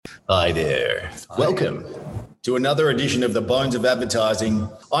Hi there. Welcome to another edition of the Bones of Advertising.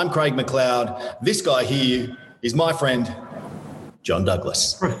 I'm Craig McLeod. This guy here is my friend, John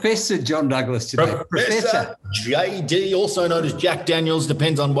Douglas. Professor John Douglas today. Professor JD, also known as Jack Daniels,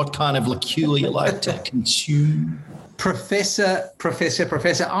 depends on what kind of liqueur you like to consume. Professor.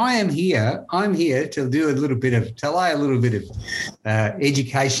 I am here. I'm here to lay a little bit of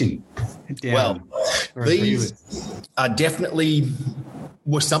education. Well, these are definitely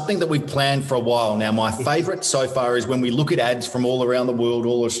was something that we've planned for a while now. My favourite so far is when we look at ads from all around the world,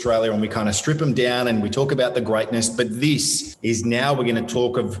 all Australia, and we kind of strip them down and we talk about the greatness. But this is now we're going to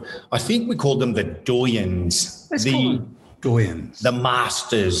talk of, I think we call them the doyens. The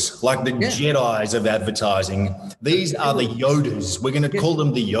masters, like the Jedis of advertising. These are the Yodas. We're going to call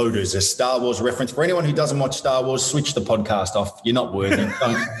them the Yodas, a Star Wars reference. For anyone who doesn't watch Star Wars, switch the podcast off. You're not worthy.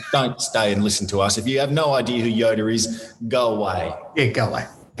 Don't stay and listen to us. If you have no idea who Yoda is, go away. Yeah, go away.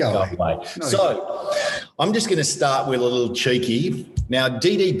 Go away. No, so I'm just going to start with a little cheeky. Now,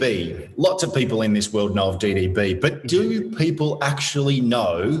 DDB, lots of people in this world know of DDB, but do people actually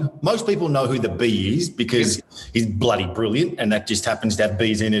know? Most people know who the B is because he's bloody brilliant and that just happens to have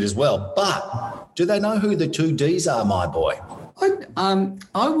B's in it as well. But do they know who the two Ds are, my boy?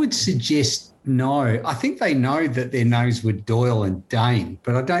 I would suggest no. I think they know that their names were Doyle and Dane,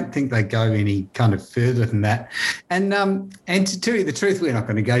 but I don't think they go any kind of further than that. And to tell you the truth, we're not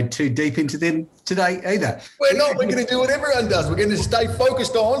going to go too deep into them today either. We're not. We're going to do what everyone does. We're going to stay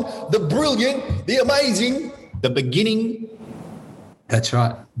focused on the brilliant, the amazing, the beginning. That's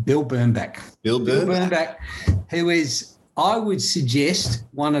right. Bill Bernbach. Bill Bernbach, who is, I would suggest,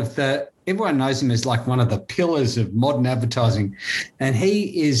 everyone knows him as like one of the pillars of modern advertising. And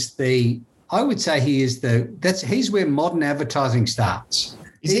he's where modern advertising starts.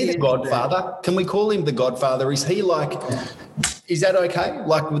 Is he the Godfather? Can we call him the Godfather? Is that okay?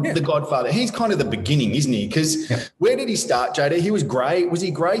 The Godfather. He's kind of the beginning, isn't he? Because where did he start, JD? He was grey. Was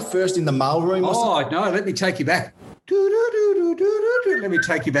he grey first in the mailroom or something? No, let me take you back. Let me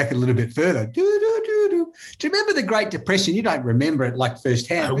take you back a little bit further. Do you remember the Great Depression? You don't remember it like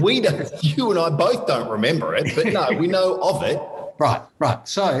firsthand. No, we don't. You and I both don't remember it, but no, we know of it. Right.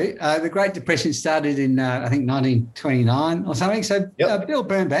 So the Great Depression started in, I think, 1929 or something. So Bill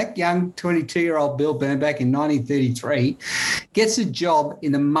Bernbach, young 22-year-old Bill Bernbach in 1933, gets a job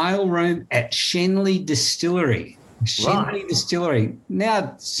in the mailroom at Shenley Distillery. Distillery,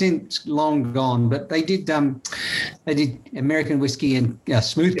 now since long gone, but they did American whiskey and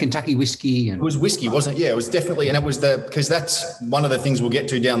smooth Kentucky whiskey. And it was whiskey, wasn't it? Yeah, it was definitely, and it was because that's one of the things we'll get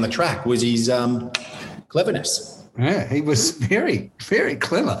to down the track was his cleverness. Yeah, he was very, very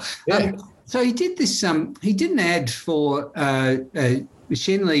clever. Yeah. So he did this. He did an ad for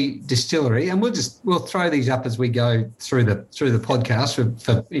Shenley Distillery, and we'll throw these up as we go through the podcast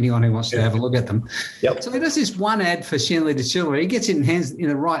for anyone who wants to have a look at them. Yep. So he does this one ad for Shenley Distillery. He gets it in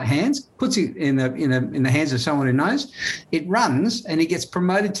the right hands, puts it in the hands of someone who knows. It runs, and he gets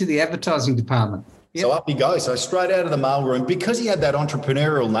promoted to the advertising department. Yep. So up he goes. So straight out of the mailroom, because he had that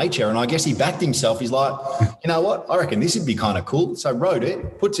entrepreneurial nature, and I guess he backed himself. He's like, you know what? I reckon this would be kind of cool. So wrote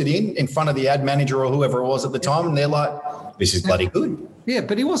it, puts it in front of the ad manager or whoever it was at the time, and they're like, this is bloody good. Yeah,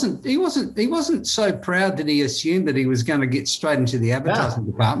 but he wasn't so proud that he assumed that he was going to get straight into the advertising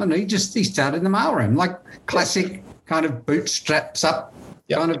department. He started in the mailroom, like classic kind of bootstraps up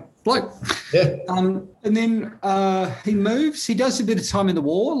kind of bloke. Yeah. And then he moves. He does a bit of time in the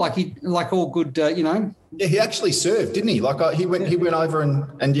war, like all good, Yeah, he actually served, didn't he? Like he went over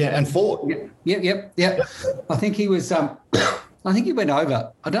and fought. Yep. I think he was. I think he went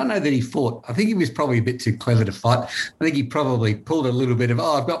over. I don't know that he fought. I think he was probably a bit too clever to fight. I think he probably pulled a little bit of,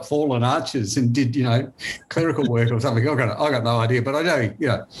 I've got fallen archers and did, clerical work or something. I got no idea, but I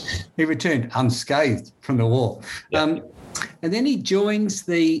know, he returned unscathed from the war. Yep. And then he joins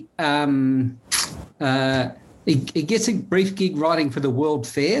the he gets a brief gig writing for the World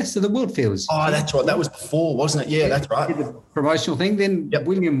Fair. So the World Fair was... Oh, that's right. That was before, wasn't it? Yeah, that's right. The promotional thing. Then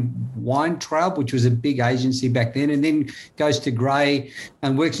William Weintraub, which was a big agency back then, and then goes to Grey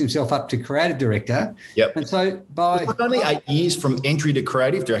and works himself up to creative director. Yep. And so by... It was only 8 years from entry to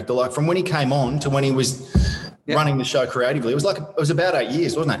creative director, like from when he came on to when he was... running the show creatively. It was about 8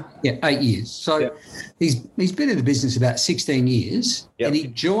 years, wasn't it? Yeah, 8 years. So he's been in the business about 16 years, and he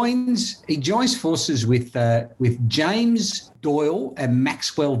joins forces with James Doyle and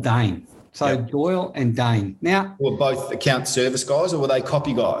Maxwell Dane. So Doyle and Dane. Now, were both account service guys, or were they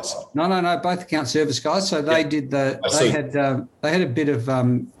copy guys? No, both account service guys. So they did they had a bit of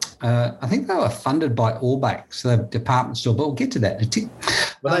I think they were funded by Allbank, so the department store. But we'll get to that.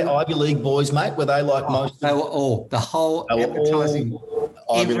 Were they Ivy League boys, mate? Were they like most? They were all the whole advertising.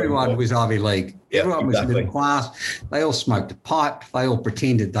 everyone was Ivy League. Yeah, everyone was middle class. They all smoked a pipe. They all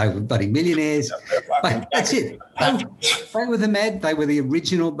pretended they were bloody millionaires. That's it. They were the mad. They were the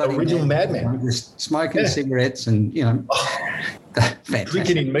original madmen. Just smoking cigarettes and,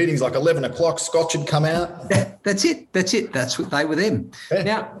 drinking in meetings like 11 o'clock. Scotch had come out. That's it. That's what they were them. Yeah.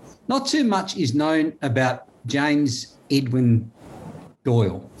 Now, not too much is known about James Edwin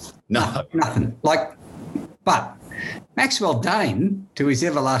Doyle. No. Nothing. But Maxwell Dane, to his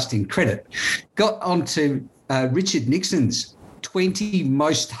everlasting credit, got onto Richard Nixon's 20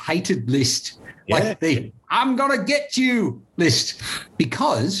 most hated list, like the "I'm gonna get you" list,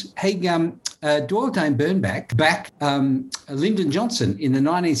 because Doyle Dane Bernbach backed Lyndon Johnson in the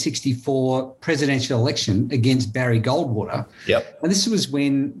 1964 presidential election against Barry Goldwater. Yep. And this was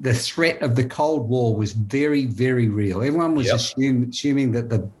when the threat of the Cold War was very, very real. Everyone was assuming that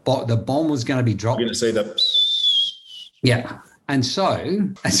the bomb was going to be dropped. You're going to see that. Yeah. And so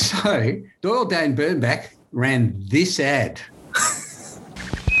Doyle Dane Bernbach ran this ad.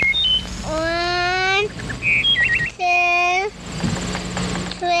 1, 2,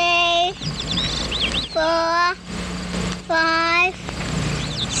 3, 4, 5,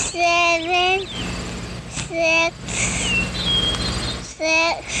 7,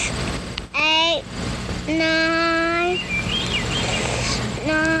 6, 8, 9,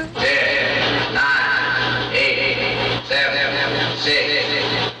 10, 9, 8, 7,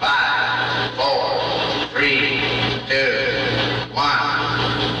 6, 5, 4, 3, 2,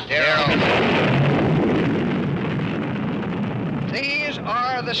 1, 0. These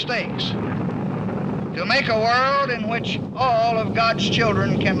are the stakes. To make a world in which all of God's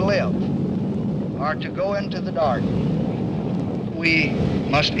children can live, or to go into the dark. We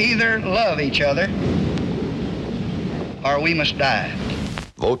must either love each other or we must die.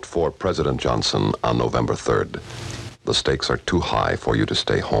 Vote for President Johnson on November 3rd. The stakes are too high for you to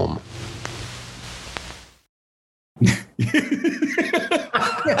stay home.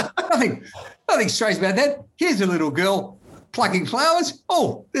 Nothing strange about that. Here's a little girl plucking flowers.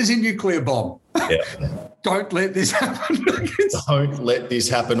 Oh, there's a nuclear bomb. Yeah. Don't let this happen. Don't let this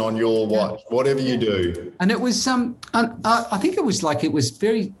happen on your watch, whatever you do. And it was I think it was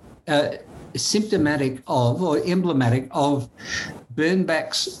very symptomatic of, or emblematic of,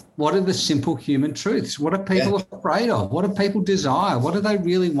 Bernbach's what are the simple human truths? What are people afraid of? What do people desire? What do they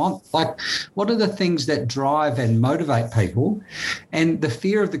really want? Like, what are the things that drive and motivate people? And the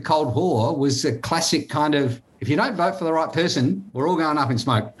fear of the Cold War was a classic kind of, if you don't vote for the right person, we're all going up in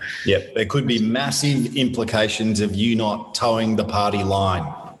smoke. Yep. There could be massive implications of you not towing the party line.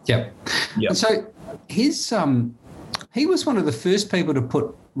 Yep. And so he was one of the first people to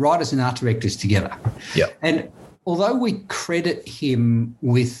put writers and art directors together. Yep. And although we credit him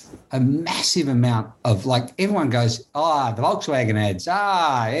with a massive amount of, like, everyone goes, the Volkswagen ads,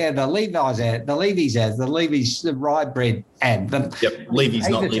 the Levi's ad, the Levy's ads, the rye bread ad. Levy's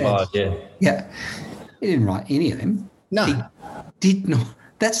not Levi's, Yeah. He didn't write any of them. No. He did not.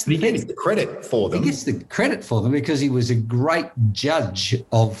 That's the thing. He gets the credit for them. He gets the credit for them because he was a great judge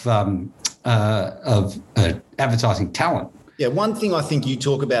of advertising talent. Yeah, one thing I think you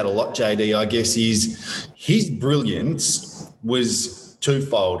talk about a lot, JD, I guess, is his brilliance was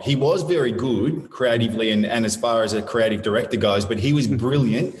twofold. He was very good creatively and as far as a creative director goes, but he was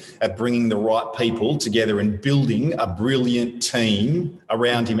brilliant at bringing the right people together and building a brilliant team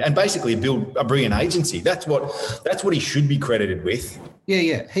around him and basically build a brilliant agency. That's what he should be credited with.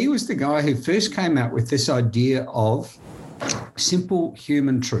 Yeah. He was the guy who first came out with this idea of simple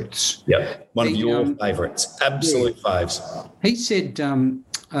human truths. Yeah, one of your favourites, absolute faves. He said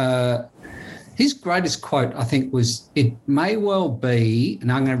his greatest quote, I think, was, "It may well be,"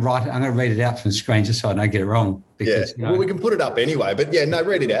 and I'm going to read it out from the screen just so I don't get it wrong. Because, well, we can put it up anyway, but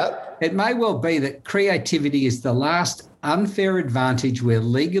read it out. "It may well be that creativity is the last unfair advantage we're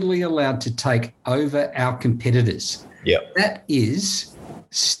legally allowed to take over our competitors." Yeah, that is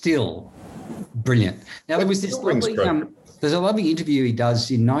still brilliant. Now, there was this lovely. There's a lovely interview he does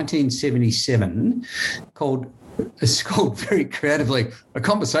in 1977 it's called very creatively "A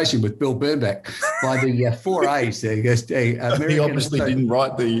Conversation with Bill Bernbach" by the 4A's. He obviously didn't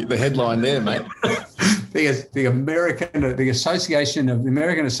write the headline there, mate. the American Association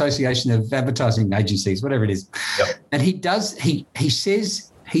of Advertising Agencies, whatever it is. Yep. And he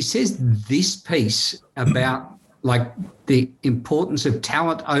says this piece about, like, the importance of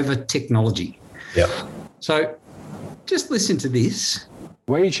talent over technology. Yeah. So just listen to this.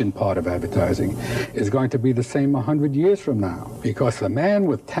 Persuasion part of advertising is going to be the same 100 years from now, because the man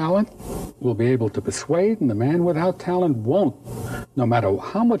with talent will be able to persuade and the man without talent won't, no matter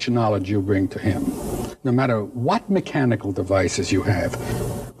how much knowledge you bring to him. no matter what mechanical devices you have.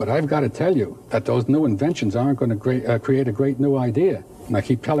 But I've got to tell you that those new inventions aren't going to create a great new idea. And I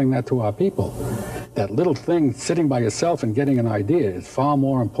keep telling that to our people. That little thing, sitting by yourself and getting an idea, is far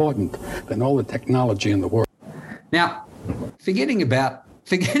more important than all the technology in the world. Now, forgetting about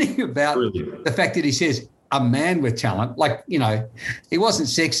the fact that he says a man with talent, like, you know, he wasn't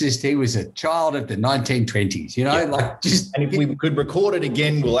sexist. He was a child of the 1920s, you know, like just. And if we could record it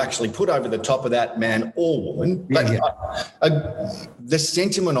again, we'll actually put over the top of that man or woman. But the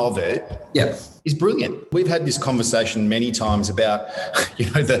sentiment of it is brilliant. We've had this conversation many times about,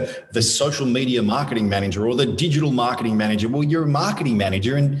 you know, the social media marketing manager or the digital marketing manager. Well, you're a marketing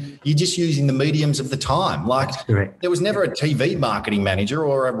manager and you're just using the mediums of the time. Like there was never a TV marketing manager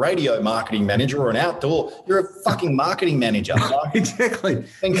or a radio marketing manager or an outdoor. You're a fucking marketing manager. Like, exactly.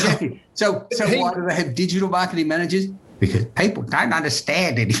 So why do they have digital marketing managers? Because people don't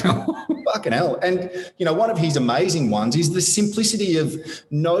understand anymore. Fucking hell. And, you know, one of his amazing ones is the simplicity of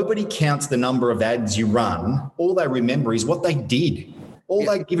nobody counts the number of ads you run. All they remember is what they did. All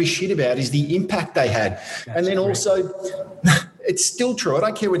they give a shit about is the impact they had. And then also, it's still true. I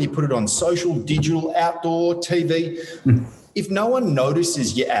don't care whether you put it on social, digital, outdoor, TV. If no one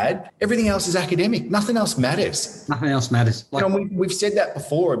notices your ad, everything else is academic. Nothing else matters. Nothing else matters. Like, you know, we've said that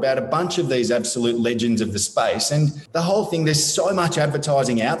before about a bunch of these absolute legends of the space. And the whole thing, there's so much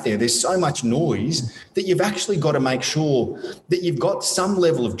advertising out there. There's so much noise that you've actually got to make sure that you've got some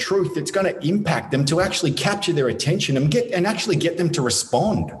level of truth that's going to impact them to actually capture their attention and actually get them to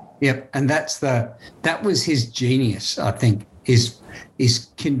respond. Yep. And that was his genius, I think, is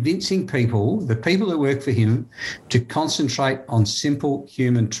convincing people, the people that work for him, to concentrate on simple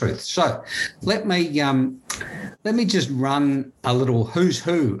human truth. So let me just run a little who's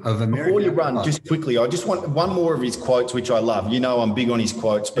who of America. Before you run, just quickly, I just want one more of his quotes, which I love. You know I'm big on his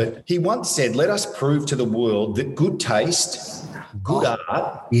quotes, but he once said, "Let us prove to the world that good taste, good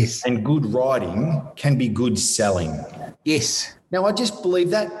art, and good writing can be good selling." Yes. Now, I just believe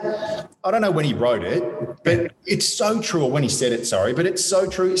that. I don't know when he wrote it, but it's so true, or when he said it, sorry, but it's so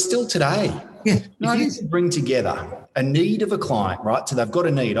true. It's still today. Yeah. No, if you bring together a need of a client, right? So they've got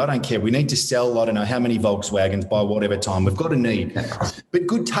a need. I don't care. We need to sell, I don't know how many Volkswagens by whatever time. We've got a need, but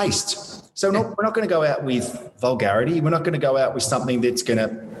good taste. So we're not going to go out with vulgarity. We're not going to go out with something that's going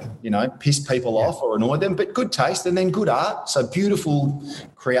to, you know, piss people off or annoy them, but good taste, and then good art. So beautiful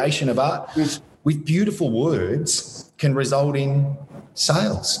creation of art with beautiful words can result in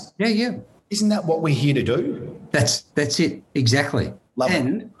sales. Yeah. Isn't that what we're here to do? That's it, exactly. Love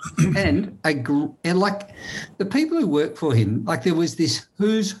it. And like the people who work for him, like there was this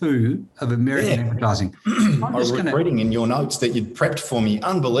who's who of American advertising. I was reading in your notes that you'd prepped for me.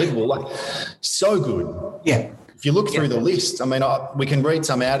 Unbelievable, like so good. Yeah. If you look through the list, I mean, we can read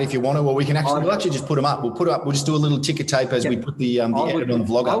some out if you want to, or we'll actually just put them up. We'll just do a little ticker tape as we put the edit on the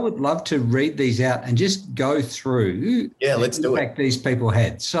vlog up. I would love to read these out and just go through. Yeah, let's do it. These people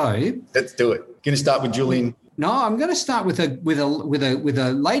had. So let's do it. Going to start with Julian. No, I'm going to start with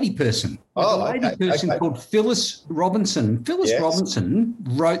a lady person. Called Phyllis Robinson. Phyllis Robinson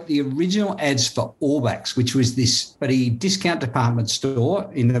wrote the original ads for All Blacks, which was this discount department store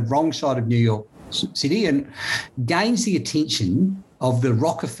in the wrong side of New York City, and gains the attention of the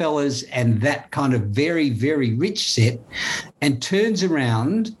Rockefellers and that kind of very, very rich set, and turns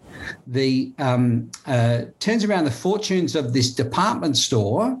around the fortunes of this department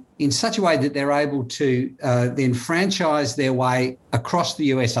store in such a way that they're able to then franchise their way across the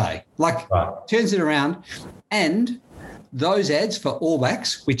USA. Turns it around, and those ads for All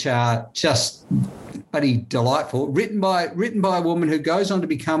Blacks, which are just bloody delightful, written by a woman who goes on to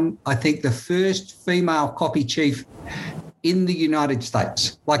become, I think, the first female copy chief in the United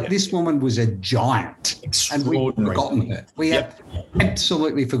States. This woman was a giant. Extraordinary. And we've forgotten her. We have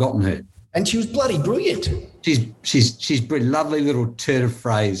absolutely forgotten her. And she was bloody brilliant. She's a lovely little turn of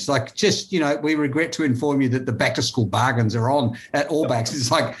phrase. We regret to inform you that the back to school bargains are on at All Blacks.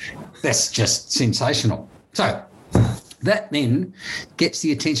 It's like, that's just sensational. So that then gets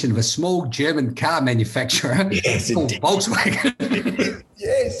the attention of a small German car manufacturer called Volkswagen.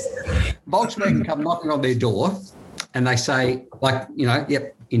 Yes. Volkswagen come knocking on their door and they say,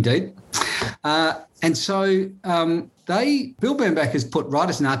 yep, indeed. And so Bill Bernbach has put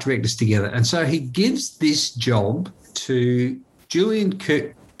writers and art directors together. And so he gives this job to Julian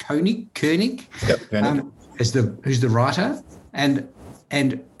Koenig, who's the writer, and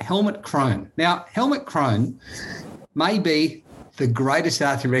Helmut Krohn. Now, Helmut Krohn may be the greatest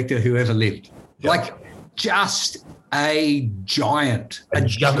art director who ever lived. Yep. Just a giant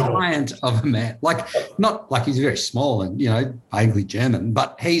of a man. Not like he's very small and, vaguely German,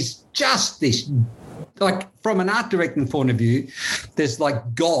 but he's just this like from an art directing point of view, there's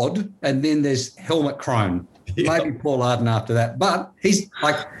like God, and then there's Helmut Crone. Yeah. Maybe Paul Arden after that, but he's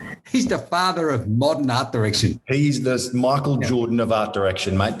the father of modern art direction. He's the Michael Jordan of art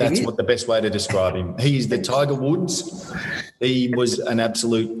direction, mate. That's what the best way to describe him. He's the Tiger Woods. He was an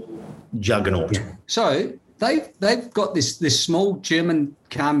absolute juggernaut. Yeah. So they've got this small German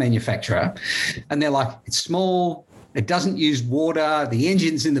car manufacturer, and they're like, it's small. It doesn't use water. The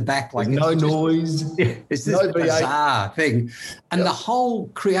engine's in the back. Like no noise. It's this bizarre thing. And the whole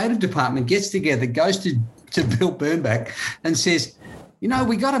creative department gets together, goes to Bill Bernbach and says,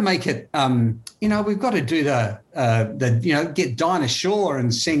 we got to make it, we've got to do get Dinah Shore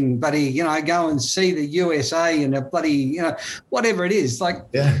and sing, buddy, go and see the USA and a bloody, whatever it is. Like,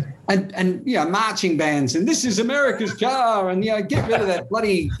 and marching bands, and this is America's car, and, get rid of that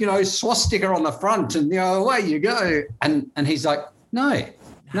bloody, swastika on the front, and, away you go. And he's like, no,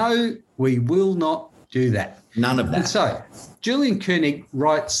 we will not do that. None of that. And so Julian Koenig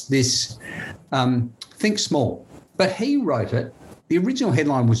writes this, Think Small, but he wrote it. The original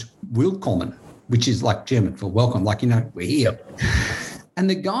headline was Willkommen, which is like German for welcome, like, we're here. And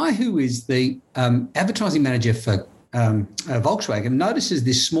the guy who is the advertising manager for Volkswagen notices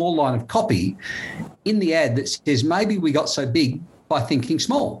this small line of copy in the ad that says, maybe we got so big by thinking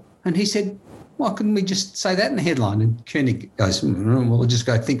small. And he said, why couldn't we just say that in the headline? And Koenig goes, well, we'll just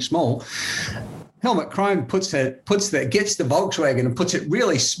go think small. Helmut Crone gets the Volkswagen and puts it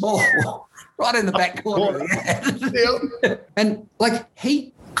really small. Right in the back corner of the ad. And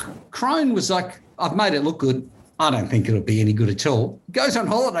Crone was like, I've made it look good. I don't think it'll be any good at all. Goes on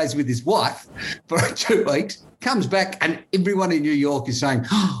holidays with his wife for 2 weeks, comes back, and everyone in New York is saying,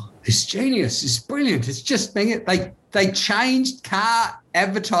 it's genius, it's brilliant, it's just being it. They changed car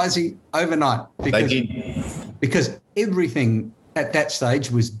advertising overnight. They did. Because everything at that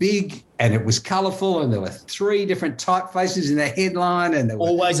stage was big and it was colourful, and there were 3 different typefaces in the headline, and there was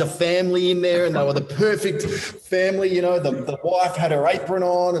always a family in there, and they were the perfect family. The wife had her apron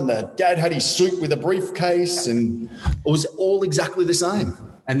on, and the dad had his suit with a briefcase, and it was all exactly the same.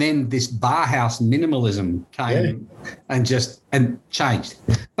 And then this Barhouse minimalism came and changed,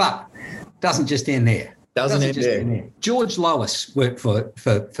 but doesn't just end there. Doesn't end there. George Lois worked for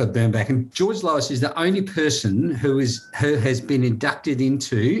Bernbach, and George Lois is the only person who has been inducted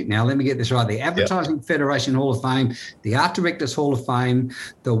into, now let me get this right, the Advertising Federation Hall of Fame, the Art Directors Hall of Fame,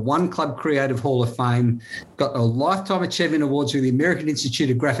 the One Club Creative Hall of Fame, got a Lifetime Achievement Awards through the American Institute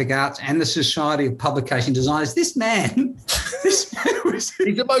of Graphic Arts and the Society of Publication Designers. This man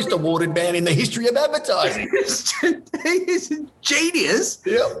he's the most awarded man in the history of advertising. He is a genius.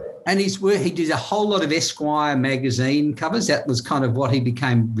 Yep. And he did a whole lot of Esquire magazine covers. That was kind of what he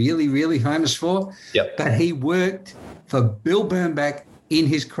became really, really famous for. Yep. But he worked for Bill Bernbach in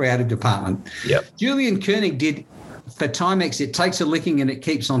his creative department. Yep. Julian Koenig did for Timex, It Takes a Licking and It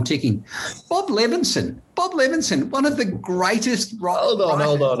Keeps on Ticking. Bob Levinson, one of the greatest writers.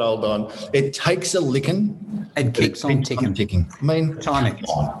 Hold on. It takes a licking and keeps on ticking. I mean, Timex.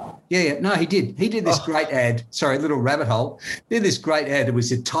 Yeah. No, he did. He did this great ad. Sorry, little rabbit hole. He did this great ad. It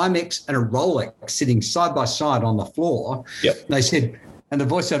was a Timex and a Rolex sitting side by side on the floor. Yep. They said, and the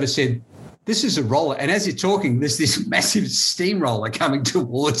voiceover said, this is a roller. And as you're talking, there's this massive steamroller coming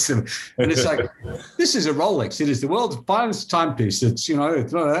towards them. And it's like, this is a Rolex. It is the world's finest timepiece. It's,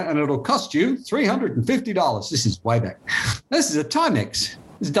 and it'll cost you $350. This is way back. This is a Timex.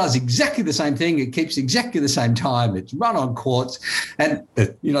 It does exactly the same thing. It keeps exactly the same time. It's run on quartz. And,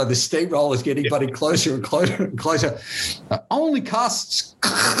 the steamroller is getting buddy closer and closer and closer. Only costs...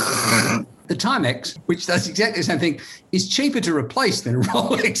 The Timex, which does exactly the same thing, is cheaper to replace than a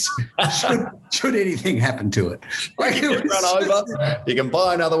Rolex should anything happen to it. Like you can run over, you can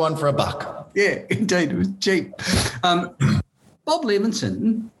buy another one for $1. Yeah, indeed, it was cheap. Bob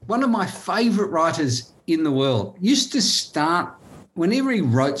Levinson, one of my favourite writers in the world, used to start, whenever he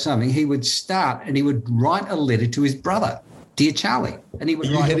wrote something, he would start and he would write a letter to his brother, Dear Charlie. And he would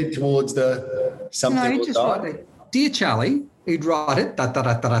write... headed towards the something. No, he just write, Dear Charlie... He'd write it,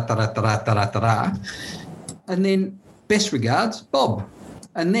 and then best regards, Bob.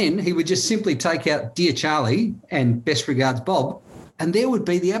 And then he would just simply take out Dear Charlie and best regards, Bob, and there would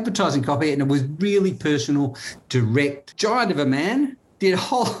be the advertising copy, and it was really personal, direct. Giant of a man, did a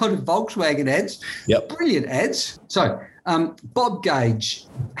whole lot of Volkswagen ads, brilliant ads. So Bob Gage,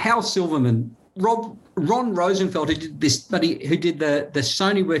 Hal Silverman, Ron Rosenfeld, who did this, but who did the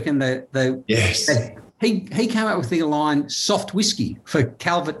Sony work and the yes. He came up with the line soft whiskey for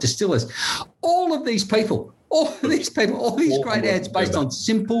Calvert Distillers. All these great ads based on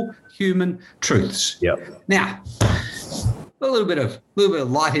simple human truths. Yep. Now, a little bit of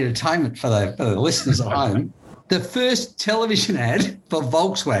light entertainment for the listeners at home. The first television ad for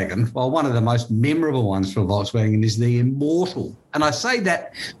Volkswagen, well, one of the most memorable ones for Volkswagen, is the immortal. And I say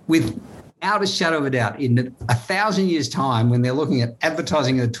that without a shadow of a doubt. In 1,000 years' time, when they're looking at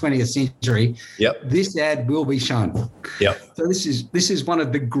advertising in the 20th century, this ad will be shown. So this is one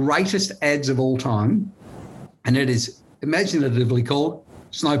of the greatest ads of all time, and it is imaginatively called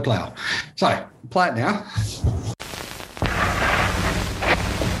Snowplow. So play it now.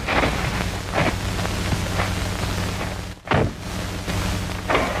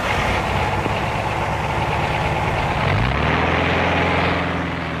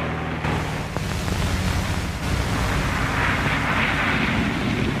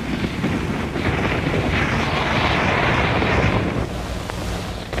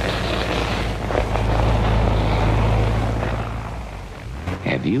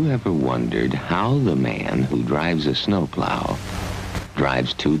 Have you ever wondered how the man who drives a snowplow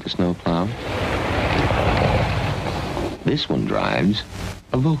drives to the snowplow? This one drives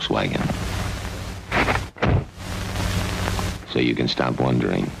a Volkswagen. So you can stop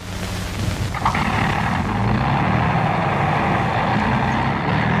wondering.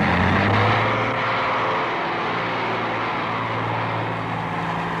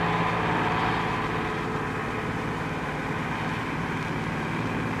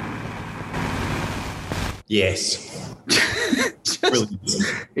 Yes.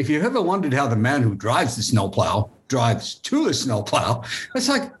 If you've ever wondered how the man who drives the snowplow drives to a snowplow, it's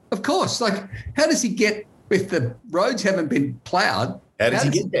like, of course, like, how does he get, if the roads haven't been plowed? How does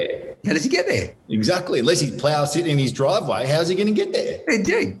he get there? How does he get there? Exactly. Unless he plows sitting in his driveway, how's he going to get there?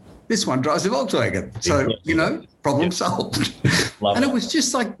 Indeed. This one drives a Volkswagen. So, problem solved. And it was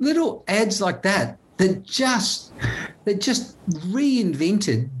just like little ads like that just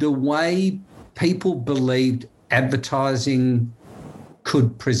reinvented the way people believed advertising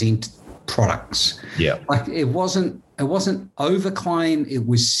could present products. Yeah. Like it wasn't overclaim. It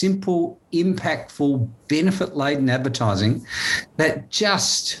was simple, impactful, benefit-laden advertising that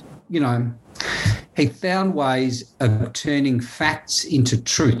just, he found ways of turning facts into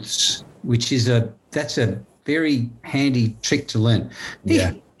truths, which is that's a very handy trick to learn.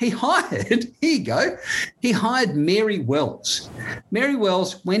 He hired Mary Wells. Mary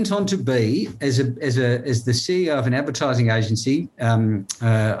Wells went on to be as the CEO of an advertising agency.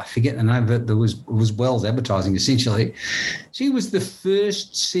 I forget the name of it. There was Wells Advertising, essentially. She was the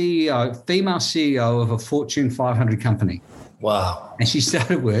first female CEO of a Fortune 500 company. Wow. And she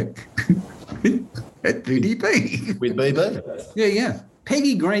started work at DDB. With BB? Yeah.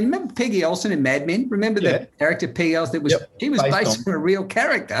 Peggy Green, remember Peggy Olsen in Mad Men? Remember that character Peggy Olsen? She was based on a real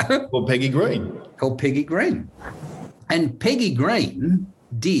character called Peggy Green. And Peggy Green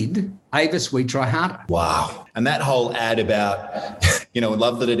did Avis We Try Harder. Wow. And that whole ad about, I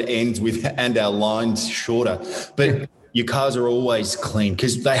love that it ends with and our lines shorter. But your cars are always clean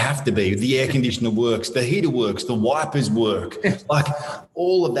because they have to be. The air conditioner works, the heater works, the wipers work. Like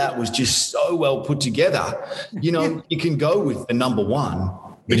all of that was just so well put together. You can go with the number one,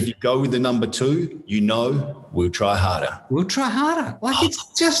 but if you go with the number two, we'll try harder. We'll try harder. Like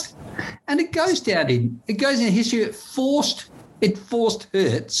it's just, and it goes down in history. It forced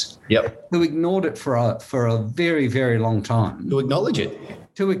Hertz who ignored it for a very, very long time.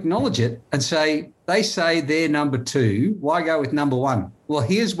 To acknowledge it and say, they say they're number two. Why go with number one? Well,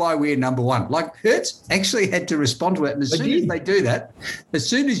 here's why we're number one. Like Hertz actually had to respond to it. And as soon as they do that, as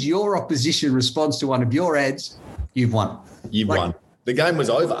soon as your opposition responds to one of your ads, you've won. You've won. The game was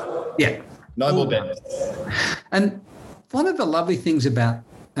over. Yeah. No more bet. And one of the lovely things about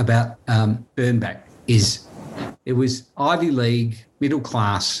Bernbach is it was Ivy League, middle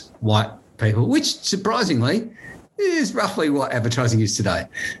class, white people, which surprisingly is roughly what advertising is today.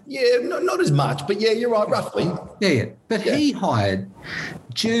 Yeah, not as much, but yeah, you're right, roughly. Yeah. But he hired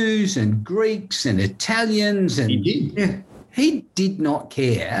Jews and Greeks and Italians. And he did. Yeah, he did not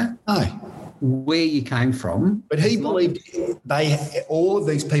care where you came from. But he believed all of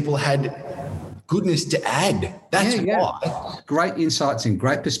these people had goodness to add. That's why. Great insights and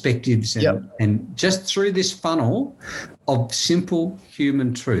great perspectives. And just through this funnel of simple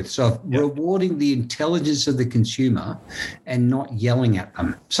human truths, of rewarding the intelligence of the consumer and not yelling at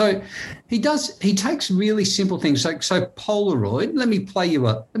them. So he takes really simple things. So Polaroid, let me play you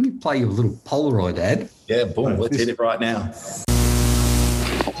a little Polaroid ad. Yeah, boom, let's hit it right now.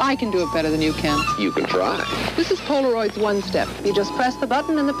 I can do it better than you can. You can try. This is Polaroid's One Step. You just press the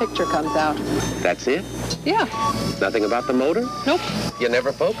button and the picture comes out. That's it? Yeah. Nothing about the motor? Nope. You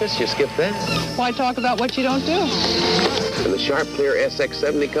never focus, you skip that. Why talk about what you don't do? And the sharp, clear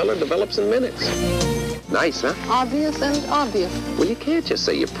SX70 color develops in minutes. Nice, huh? Obvious and obvious. Well, you can't just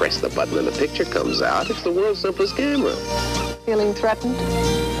say you press the button and the picture comes out. It's the world's simplest camera. Feeling threatened?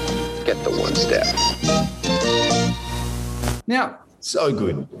 Get the one step. Now, So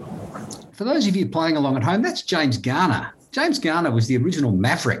good. for those of you playing along at home, that's James Garner. James Garner was the original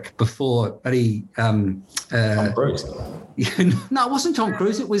Maverick before Tom Cruise. No, it wasn't Tom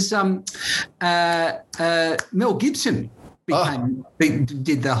Cruise. It was Mel Gibson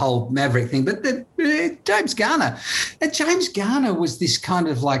did the whole Maverick thing. But James Garner, James Garner was this kind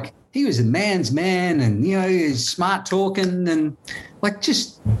of like, he was a man's man, and he was smart talking, and like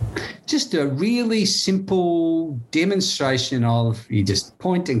just a really simple demonstration of you just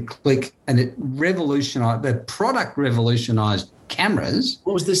point and click, and it revolutionized, the product revolutionized cameras.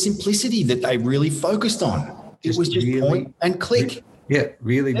 What was the simplicity that they really focused on? It was just really, point and click. Yeah,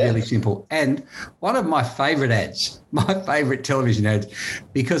 really simple. And one of my favorite ads, my favorite television ads,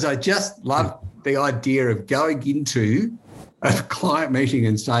 because I just love the idea of going into a client meeting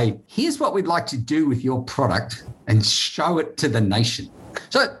and say, here's what we'd like to do with your product, and show it to the nation.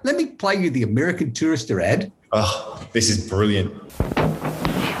 So let me play you the American Tourister ad. Oh, this is brilliant.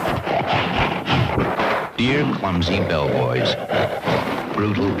 Dear clumsy bellboys,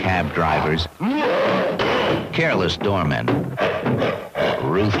 brutal cab drivers, careless doormen,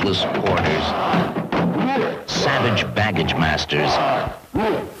 ruthless porters, savage baggage masters,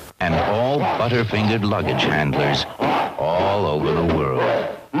 and all butterfingered luggage handlers all over the world.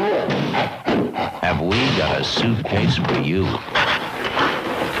 Have we got a suitcase for you?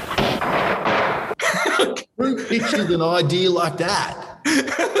 Who pictured an idea like that?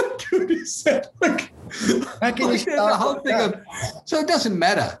 Dude, is that like, How can you the whole thing of, so it doesn't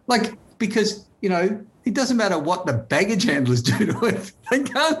matter, like, because, it doesn't matter what the baggage handlers do to it. They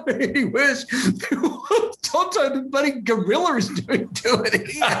can't be any worse than what Tonto the bloody gorilla is doing to it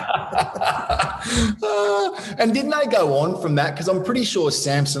here. And didn't they go on from that? Because I'm pretty sure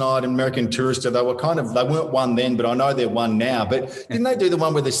Samsonite and American Tourister, they weren't one then, but I know they're one now. But didn't they do the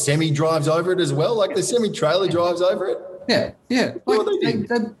one where the semi drives over it as well? Like the semi-trailer drives over it? Yeah. Well,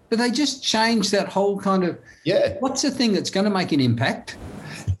 But they just changed that whole kind of, what's the thing that's going to make an impact?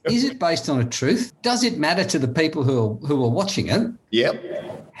 Is it based on a truth? Does it matter to the people who are watching it?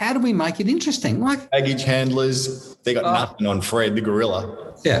 Yep. How do we make it interesting? Like baggage handlers, they got nothing on Fred the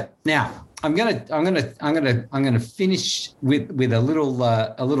gorilla. Yeah. Now I'm gonna finish with a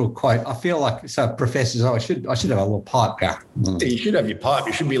little quote. I feel like professors. I should have a little pipe here. Yeah, you should have your pipe.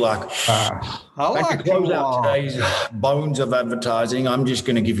 You should be like, to close out today's bones of advertising, I'm just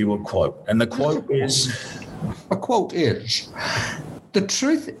going to give you a quote, and the quote is. A quote is, the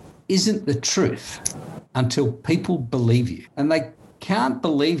truth isn't the truth until people believe you. And they can't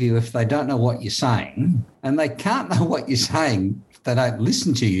believe you if they don't know what you're saying. And they can't know what you're saying if they don't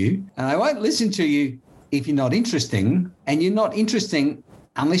listen to you. And they won't listen to you if you're not interesting. And you're not interesting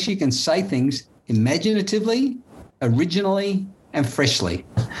unless you can say things imaginatively, originally, and freshly.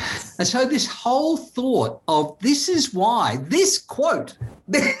 And so this whole thought of this is why, this quote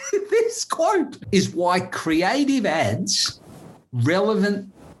is why creative ads,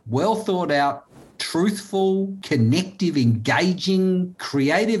 relevant, well thought out, truthful, connective, engaging,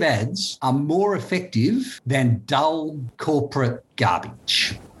 creative ads are more effective than dull corporate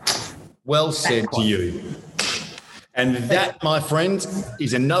garbage. Well said to you. And that, my friends,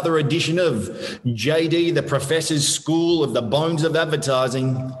 is another edition of JD, the Professor's School of the Bones of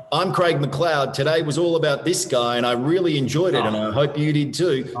Advertising. I'm Craig McLeod. Today was all about this guy, and I really enjoyed it, and I hope you did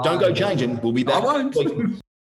too. Don't go changing. We'll be back. I won't.